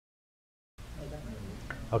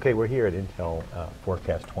Okay, we're here at Intel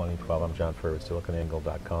Forecast 2012. I'm John Furrier with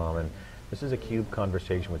SiliconANGLE.com, and this is a CUBE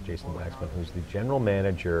conversation with Jason Waxman, who's the General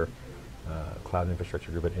Manager, Cloud Infrastructure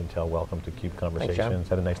Group at Intel. Welcome to CUBE Conversations. Thanks,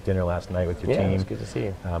 Had a nice dinner last night with your team. Yeah, it's good to see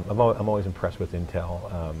you. I'm always impressed with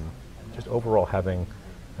Intel. Just overall having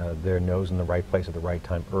their nose in the right place at the right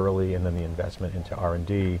time early, and then the investment into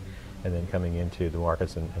R&D, and then coming into the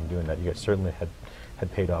markets and doing that. You guys certainly had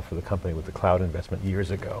paid off for the company with the cloud investment years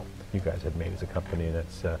ago. You guys had made as a company, and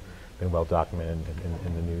it's been well documented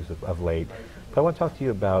in the news of late. But I want to talk to you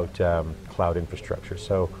about cloud infrastructure.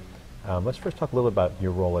 So let's first talk a little about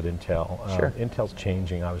your role at Intel. Sure. Intel's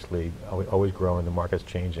changing, obviously, always growing. The market's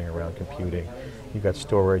changing around computing. You've got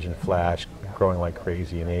storage and flash growing like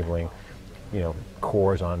crazy, enabling,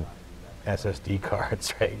 cores on SSD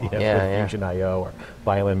cards, right? Fusion I/O or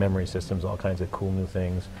violin memory systems, all kinds of cool new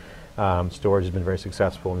things. Storage has been very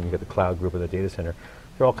successful, and you get the cloud group or the data center.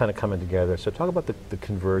 They're all kind of coming together. So talk about the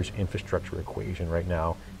converged infrastructure equation right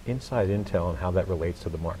now inside Intel and how that relates to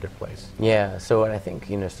the marketplace. Yeah, so I think,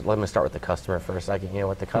 so let me start with the customer for a second.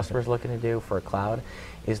 What the customer's looking to do for a cloud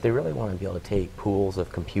is they really want to be able to take pools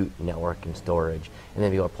of compute, network, and storage, and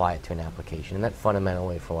then be able to apply it to an application. And that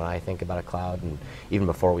fundamentally, from when I think about a cloud, and even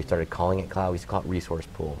before we started calling it cloud, we used to call it resource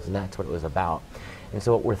pools, and that's what it was about. And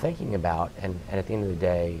so what we're thinking about, and at the end of the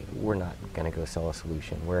day, we're not going to go sell a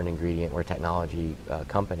solution. We're an ingredient, we're a technology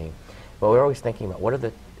company, but we're always thinking about what are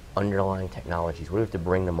the underlying technologies, what do we have to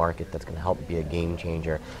bring to market that's going to help be a game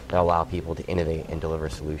changer that allow people to innovate and deliver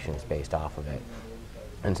solutions based off of it.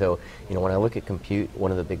 And so, when I look at compute,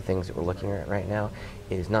 one of the big things that we're looking at right now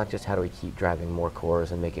is not just how do we keep driving more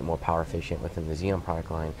cores and make it more power efficient within the Xeon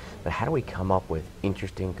product line, but how do we come up with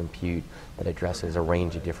interesting compute that addresses a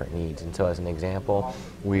range of different needs. And so as an example,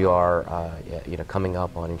 we are coming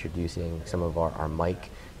up on introducing some of our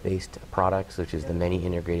mic-based products, which is the many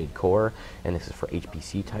integrated core, and this is for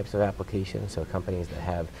HPC types of applications, so companies that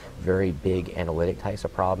have very big analytic types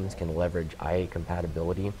of problems can leverage IA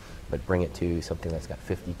compatibility, but bring it to something that's got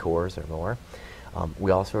 50 cores or more.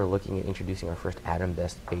 We also are looking at introducing our first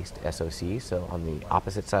Atom-based SoC, so on the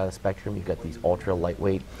opposite side of the spectrum, you've got these ultra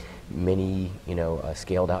lightweight, mini,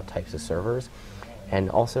 scaled out types of servers. And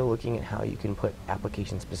also looking at how you can put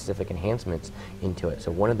application-specific enhancements into it. So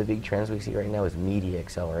one of the big trends we see right now is media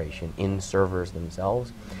acceleration in servers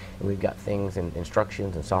themselves. And we've got things and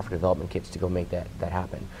instructions and software development kits to go make that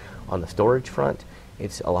happen. On the storage front,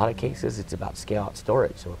 a lot of cases, it's about scale-out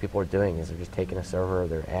storage. So what people are doing is they're just taking a server,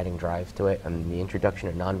 they're adding drives to it, and the introduction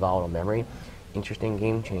of non-volatile memory, interesting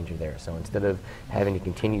game changer there. So instead of having to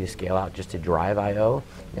continue to scale out just to drive I/O,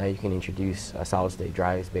 now you can introduce solid-state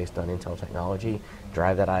drives based on Intel technology,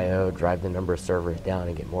 drive that I/O, drive the number of servers down,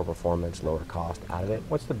 and get more performance, lower cost out of it.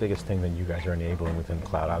 What's the biggest thing that you guys are enabling within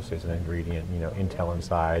cloud? Obviously, as an ingredient, Intel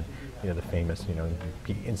inside, the famous,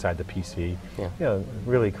 inside the PC. Yeah.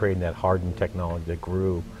 Really creating that hardened technology that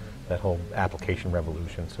grew that whole application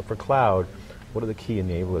revolution. So for cloud, what are the key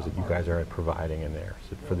enablers that you guys are providing in there?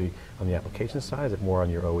 Is it on the application side, is it more on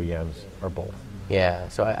your OEMs, or both? Yeah,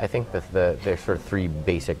 so I think that there's sort of three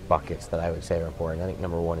basic buckets that I would say are important. I think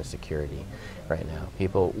number one is security right now.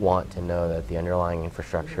 People want to know that the underlying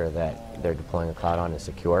infrastructure that they're deploying a cloud on is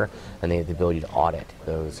secure, and they have the ability to audit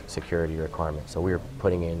those security requirements. So we're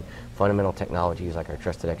putting in fundamental technologies like our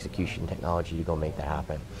trusted execution technology to go make that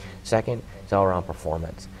happen. Second, it's all around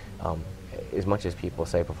performance. As much as people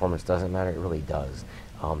say performance doesn't matter, it really does.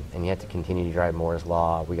 And you have to continue to drive Moore's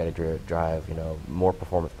Law. We got to drive, more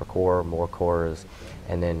performance per core, more cores,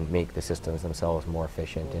 and then make the systems themselves more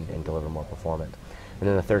efficient and deliver more performance. And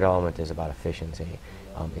then the third element is about efficiency.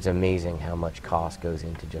 It's amazing how much cost goes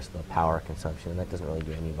into just the power consumption, and that doesn't really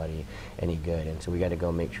do anybody any good. And so we got to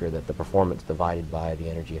go make sure that the performance divided by the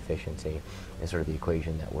energy efficiency is sort of the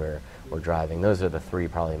equation that we're driving. Those are the three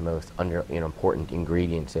probably most important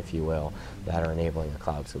ingredients, if you will, that are enabling a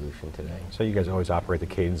cloud solution today. So you guys always operate the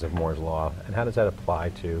cadence of Moore's Law, and how does that apply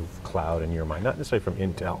to cloud in your mind? Not necessarily from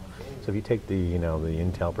Intel. So if you take the the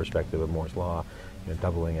Intel perspective of Moore's Law,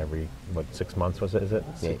 doubling every, 6 months was it, is it?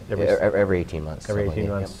 Yeah, every 18 months. Every 18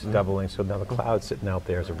 months, yep. Doubling. So now the cloud's sitting out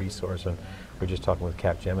there as a resource, and we're just talking with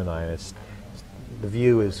Capgemini, and the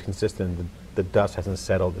view is consistent. The dust hasn't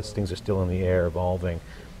settled. Things are still in the air, evolving.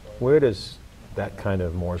 Where does that kind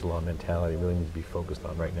of Moore's Law mentality really need to be focused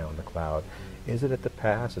on right now in the cloud? Is it at the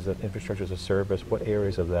PaaS? Is it infrastructure as a service? What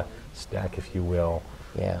areas of the stack, if you will,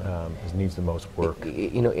 needs the most work?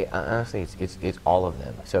 Honestly, it's all of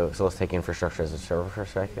them. So let's take infrastructure as a service for a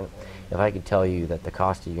second. If I could tell you that the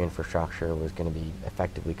cost of your infrastructure was going to be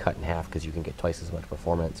effectively cut in half because you can get twice as much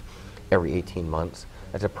performance every 18 months,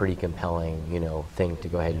 that's a pretty compelling, thing to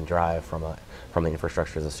go ahead and drive from an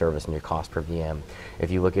infrastructure as a service and your cost per VM.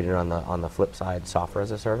 If you look at it on the flip side, software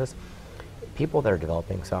as a service, people that are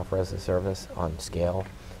developing software as a service on scale,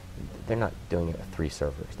 they're not doing it with 3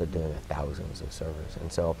 servers, they're doing it with thousands of servers.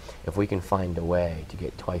 And so if we can find a way to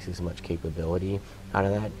get twice as much capability out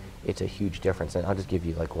of that, it's a huge difference. And I'll just give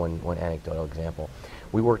you like one anecdotal example.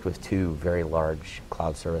 We worked with 2 very large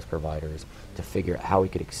cloud service providers to figure out how we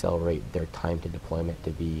could accelerate their time to deployment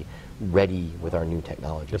to be ready with our new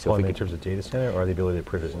technology. Deployment in terms of data center or the ability to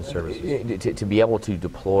provision services? To be able to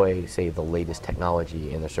deploy, say, the latest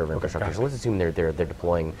technology in their server infrastructure. So let's assume they're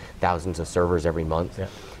deploying thousands of servers every month. Yeah.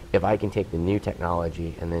 If I can take the new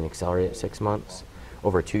technology and then accelerate it 6 months,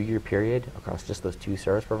 over a 2-year period across just those 2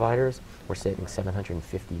 service providers, we're saving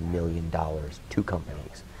 $750 million to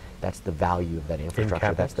companies. That's the value of that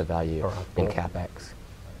infrastructure. That's the value in CapEx.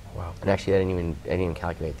 Wow. And actually, I didn't even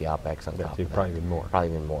calculate the OpEx on top of that. Probably even more. Probably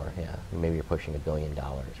even more, yeah. Maybe you're pushing $1 billion,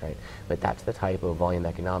 right? But that's the type of volume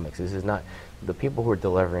economics. This is not, the people who are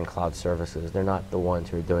delivering cloud services, they're not the ones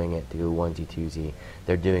who are doing it to do onesie twosie.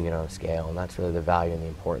 They're doing it on a scale, and that's really the value and the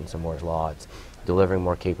importance of Moore's Law. It's delivering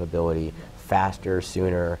more capability, faster,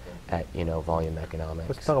 sooner, at volume economics.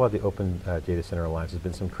 Let's talk about the Open Data Center Alliance. There's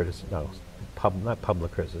been some criticism, not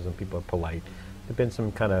public criticism, people are polite. There's been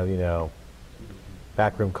some kind of,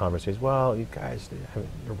 backroom conversations. Well, you guys,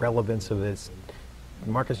 the relevance of this, the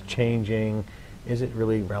market's changing. Is it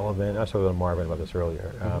really relevant? I was talking to Marvin about this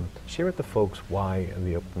earlier. Share with the folks why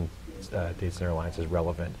the Open Data Center Alliance is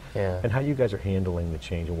relevant, and how you guys are handling the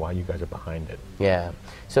change and why you guys are behind it. Yeah,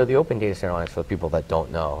 so the Open Data Center Alliance, for the people that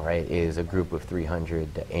don't know, right, is a group of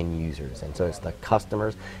 300 end users, and so it's the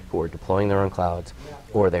customers who are deploying their own clouds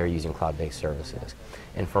or they're using cloud-based services.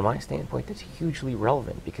 And from my standpoint, that's hugely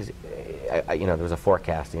relevant because, there was a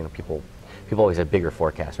forecast, people always have bigger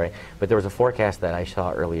forecasts, right? But there was a forecast that I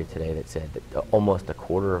saw earlier today that said that almost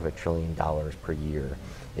 $250 billion per year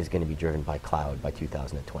is going to be driven by cloud by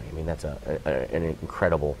 2020. I mean, that's an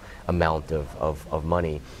incredible amount of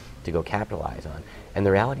money to go capitalize on. And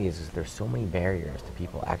the reality is there's so many barriers to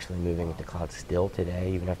people actually moving into cloud still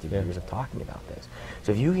today, even after years of talking about this.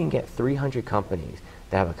 So if you can get 300 companies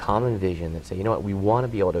that have a common vision that say, you know what, we want to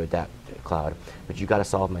be able to adapt to cloud, but you got to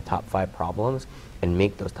solve my top 5 problems and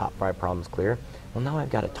make those top 5 problems clear, well, now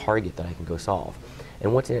I've got a target that I can go solve.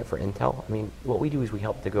 And what's in it for Intel? I mean, what we do is we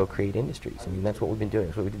help to go create industries. I mean, that's what we've been doing.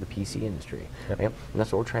 That's what we did the PC industry. Right? And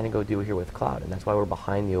that's what we're trying to go do here with cloud. And that's why we're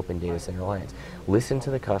behind the Open Data Center Alliance. Listen to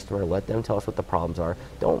the customer, let them tell us what the problems are.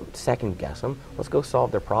 Don't second guess them. Let's go solve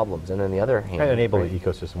their problems. And on the other hand, enable the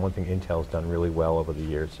ecosystem. One thing Intel's done really well over the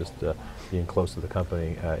years, just being close to the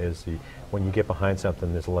company, is when you get behind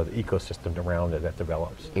something, there's a lot of ecosystem around it that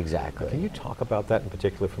develops. Exactly. Can you talk about that in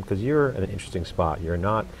particular? Because you're in an interesting spot. You're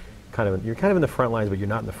not you're kind of in the front lines, but you're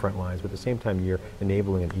not in the front lines. But at the same time, you're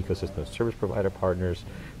enabling an ecosystem of service provider partners,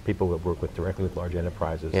 people that work directly with large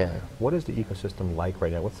enterprises. Yeah. What is the ecosystem like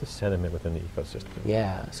right now? What's the sentiment within the ecosystem?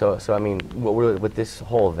 Yeah. So I mean, what this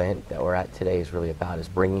whole event that we're at today is really about is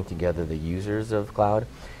bringing together the users of cloud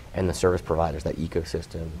and the service providers, that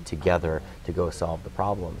ecosystem, together to go solve the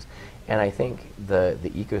problems. And I think the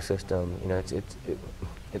ecosystem,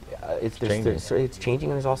 it's changing,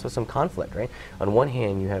 and there's also some conflict, right? On one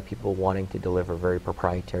hand, you have people wanting to deliver very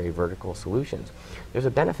proprietary vertical solutions. There's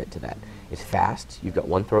a benefit to that. It's fast, you've got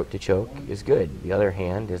one throat to choke, is good. The other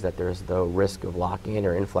hand is that there's the risk of lock-in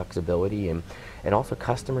or inflexibility, and also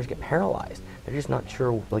customers get paralyzed. They're just not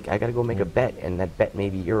sure, like, I gotta go make a bet, and that bet may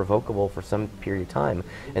be irrevocable for some period of time,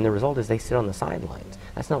 and the result is they sit on the sidelines.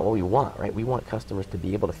 That's not what we want, right? We want customers to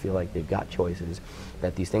be able to feel like they've got choices,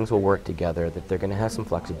 that these things will work together, that they're gonna have some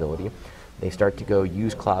flexibility. They start to go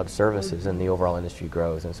use cloud services and the overall industry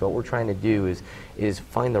grows. And so what we're trying to do is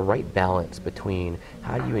find the right balance between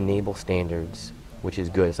how do you enable standards, which is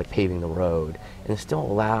good, it's like paving the road, and still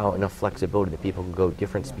allow enough flexibility that people can go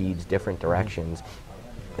different speeds, different directions.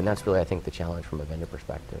 And that's really, I think, the challenge from a vendor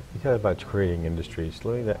perspective. You talk about creating industries.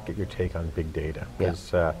 Let me get your take on big data.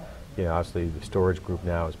 Because obviously the storage group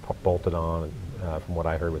now is bolted on, from what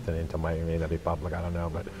I heard within Intel, may not be public, I don't know,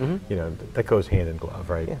 but that goes hand in glove,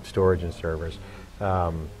 right? Yeah. Storage and servers.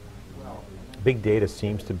 Big data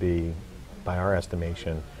seems to be, by our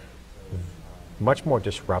estimation, much more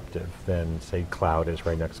disruptive than, say, cloud is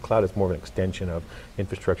right now. Because cloud is more of an extension of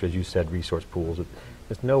infrastructure, as you said, resource pools.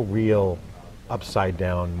 There's no real upside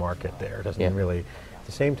down market there. It doesn't really, at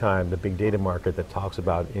the same time, the big data market that talks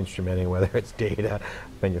about instrumenting, whether it's data,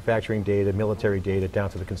 manufacturing data, military data, down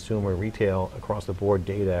to the consumer, retail, across the board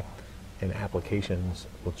data and applications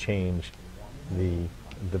will change the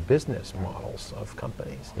business models of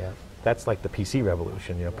companies. Yeah. that's like the PC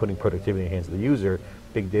revolution, putting productivity in the hands of the user.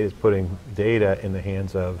 Big data is putting data in the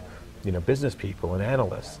hands of business people and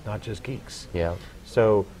analysts, not just geeks. Yeah.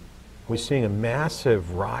 So we're seeing a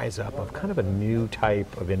massive rise up of kind of a new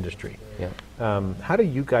type of industry. Yeah. How do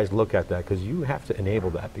you guys look at that? Because you have to enable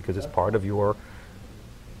that because it's part of your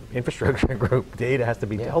infrastructure group. Data has to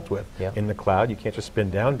be dealt with in the cloud. You can't just spin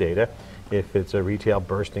down data. If it's a retail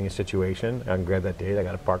bursting situation, I can grab that data, I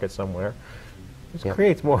got to park it somewhere. It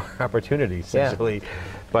creates more opportunity, essentially,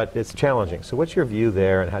 but it's challenging. So what's your view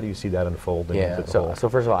there, and how do you see that unfolding? So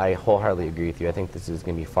first of all, I wholeheartedly agree with you. I think this is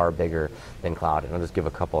going to be far bigger than cloud, and I'll just give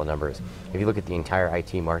a couple of numbers. If you look at the entire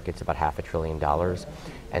IT market, it's about $500 billion,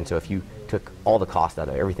 and so if you took all the cost out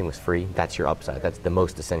of it, everything was free, that's your upside. That's the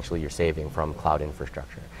most essentially you're saving from cloud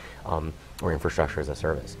infrastructure, or infrastructure as a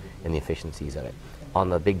service, and the efficiencies of it. On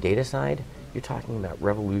the big data side, you're talking about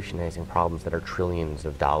revolutionizing problems that are trillions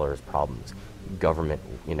of dollars problems. Government,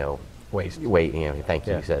 waste. Thank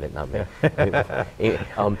you. You said it, not me.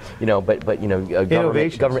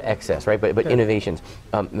 Government excess, right? But innovations,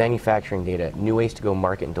 manufacturing data, new ways to go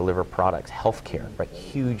market and deliver products, healthcare, right?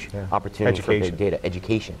 Huge opportunity for big data,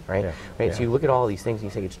 education, right? Right. So you look at all these things, and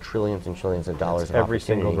you say it's trillions and trillions of dollars of every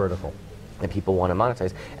opportunity. single vertical. And people want to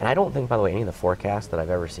monetize. And I don't think, by the way, any of the forecasts that I've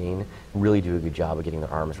ever seen really do a good job of getting their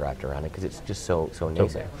arms wrapped around it because it's just so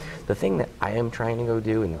nascent. The thing that I am trying to go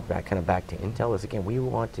do, and back to Intel, is again, we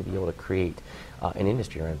want to be able to create an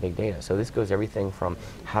industry around big data. So this goes everything from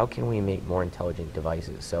how can we make more intelligent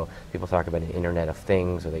devices. So people talk about an Internet of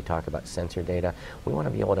Things, or they talk about sensor data. We want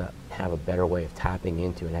to be able to have a better way of tapping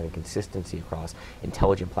into and having consistency across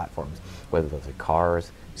intelligent platforms, whether those are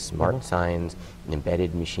cars, smart signs,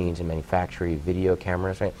 embedded machines in manufacturing, video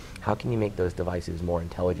cameras, right? How can you make those devices more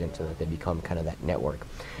intelligent so that they become kind of that network?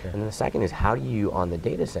 And then the second is, how do you, on the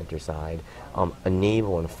data center side,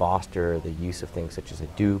 enable and foster the use of things such as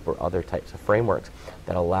Hadoop or other types of frameworks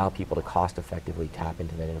that allow people to cost effectively tap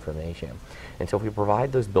into that information? And so if we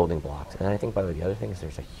provide those building blocks, and I think, by the way, the other thing is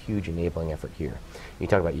there's a huge enabling effort here. You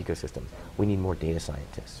talk about ecosystems. We need more data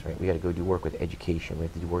scientists, right? We got to go do work with education. We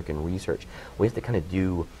have to do work in research. We have to kind of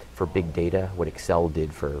do for big data what Excel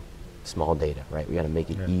did for small data, right? We got to make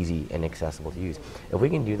it easy and accessible to use. If we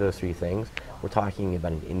can do those three things, we're talking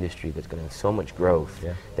about an industry that's going to have so much growth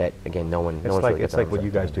that, again, no one. It's like what you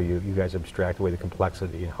guys do. You guys abstract away the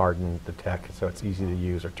complexity and harden the tech so it's easy to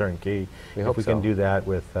use or turnkey. If we can do that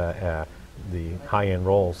with the high-end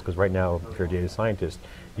roles, because right now, if you're a data scientist,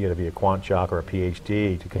 you got to be a quant jock or a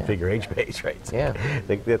PhD to configure HBase, right?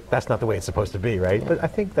 So that's not the way it's supposed to be, right? But I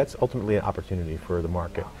think that's ultimately an opportunity for the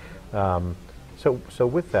market. So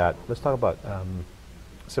with that, let's talk about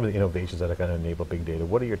some of the innovations that are going to enable big data.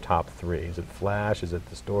 What are your top three? Is it flash? Is it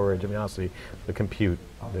the storage? I mean, honestly, the compute,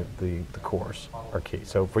 the cores are key.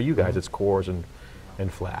 So for you guys, it's cores and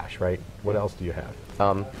flash, right? What else do you have?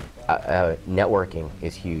 Networking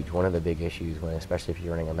is huge. One of the big issues, especially if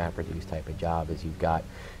you're running a MapReduce type of job, is you've got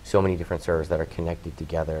so many different servers that are connected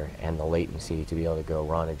together, and the latency to be able to go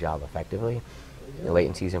run a job effectively. The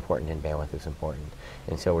latency is important and bandwidth is important.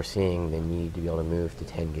 And so we're seeing the need to be able to move to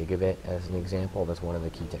 10 gigabit as an example. That's one of the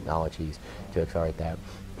key technologies to accelerate that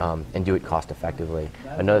and do it cost effectively.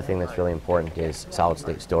 Another thing that's really important is solid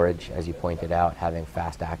state storage, as you pointed out, having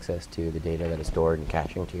fast access to the data that is stored and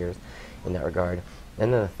caching tiers in that regard.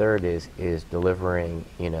 And then the third is delivering,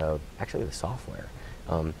 actually the software.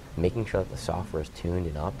 Making sure that the software is tuned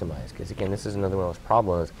and optimized. Because again, this is another one of those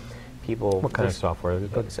problems. What kind of software?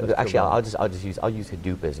 Actually, I'll use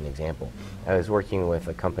Hadoop as an example. I was working with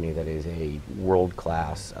a company that is a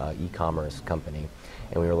world-class e-commerce company,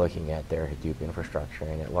 and we were looking at their Hadoop infrastructure,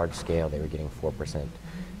 and at large scale, they were getting 4%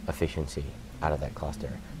 efficiency out of that cluster.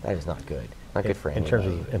 That is not good. Not good for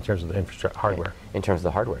anybody. In terms of the infrastructure, hardware. In terms of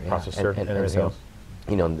the hardware, processor and everything else.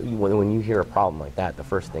 When you hear a problem like that, the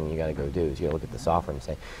first thing you got to go do is you got to look at the software and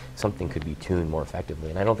say something could be tuned more effectively.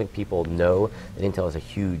 And I don't think people know that Intel is a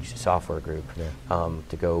huge software group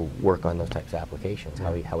to go work on those types of applications.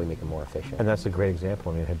 How we make them more efficient. And that's a great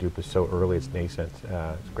example. I mean, Hadoop is so early; it's nascent.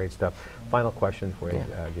 It's great stuff. Final question for you,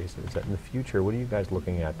 Jason, is that in the future, what are you guys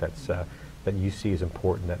looking at that you see as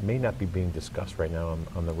important that may not be being discussed right now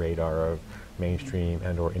on the radar of mainstream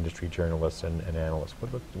and/or industry journalists and analysts?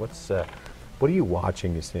 What are you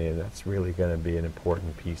watching to see that's really going to be an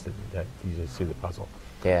important piece that you just see the puzzle?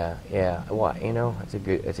 Yeah. Well, it's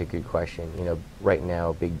a good question. Right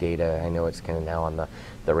now, big data, I know it's kind of now on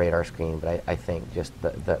the radar screen, but I think just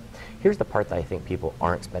here's the part that I think people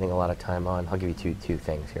aren't spending a lot of time on. I'll give you two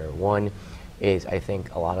things here. One is I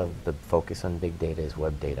think a lot of the focus on big data is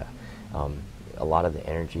web data. a lot of the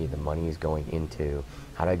energy, the money is going into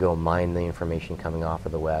how do I go mine the information coming off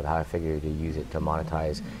of the web, how I figure to use it to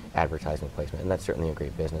monetize advertisement placement, and that's certainly a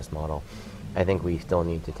great business model. I think we still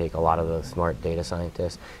need to take a lot of those smart data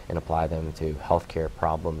scientists and apply them to healthcare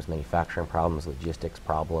problems, manufacturing problems, logistics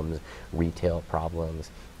problems, retail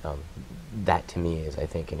problems. That to me is, I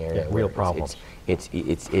think, an area where real problems. It's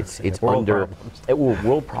world under problems.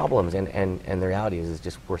 world problems, and the reality is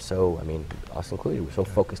just we're so, I mean, us included, we're so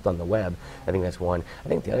focused on the web. I think that's one. I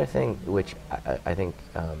think the other thing, which I think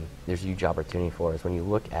there's a huge opportunity for, is when you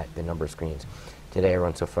look at the number of screens. Today,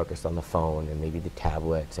 everyone's so focused on the phone and maybe the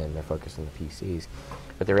tablets, and they're focused on the PCs.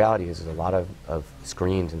 But the reality is a lot of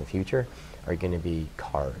screens in the future are going to be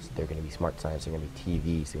cars. They're going to be smart signs. They're going to be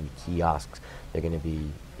TVs. They're going to be kiosks. They're going to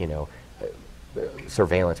be, you know,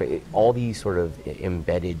 surveillance. Right? All these sort of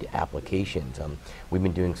embedded applications. We've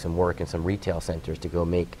been doing some work in some retail centers to go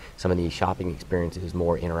make some of these shopping experiences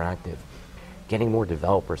more interactive. Getting more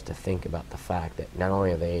developers to think about the fact that not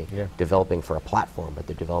only are they developing for a platform, but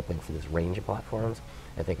they're developing for this range of platforms,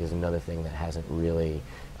 I think is another thing that hasn't really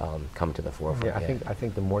come to the forefront yet. I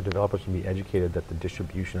think the more developers can be educated that the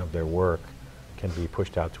distribution of their work can be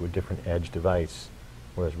pushed out to a different edge device,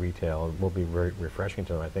 whereas retail will be very refreshing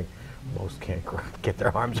to them. I think most can't get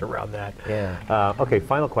their arms around that. Yeah. Okay,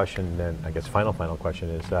 final question then, I guess final question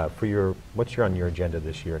is, what's on your agenda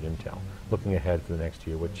this year at Intel? Looking ahead to the next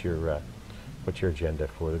year, what's your agenda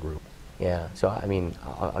for the group? Yeah, so I mean,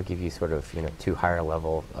 I'll give you sort of, you know, two higher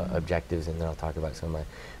level objectives, and then I'll talk about some of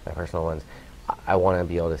my personal ones. I want to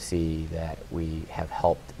be able to see that we have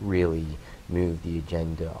helped really move the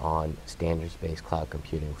agenda on standards-based cloud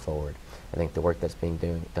computing forward. I think the work that's being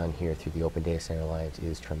done here through the Open Data Center Alliance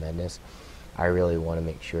is tremendous. I really want to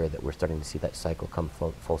make sure that we're starting to see that cycle come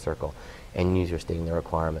full circle. End users stating their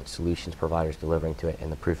requirements, solutions providers delivering to it,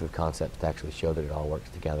 and the proof of concept to actually show that it all works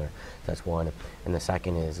together. That's one. And the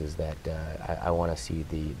second is that I want to see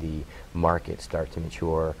the market start to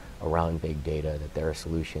mature around big data, that there are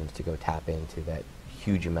solutions to go tap into that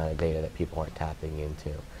huge amount of data that people aren't tapping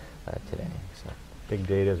into today. So. Big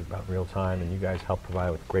data is about real time, and you guys help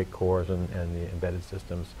provide with great cores and the embedded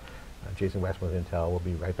systems. Jason Waxman with Intel. We'll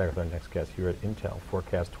be right back with our next guest here at Intel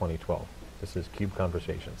Forecast 2012. This is CUBE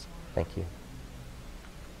Conversations. Thank you.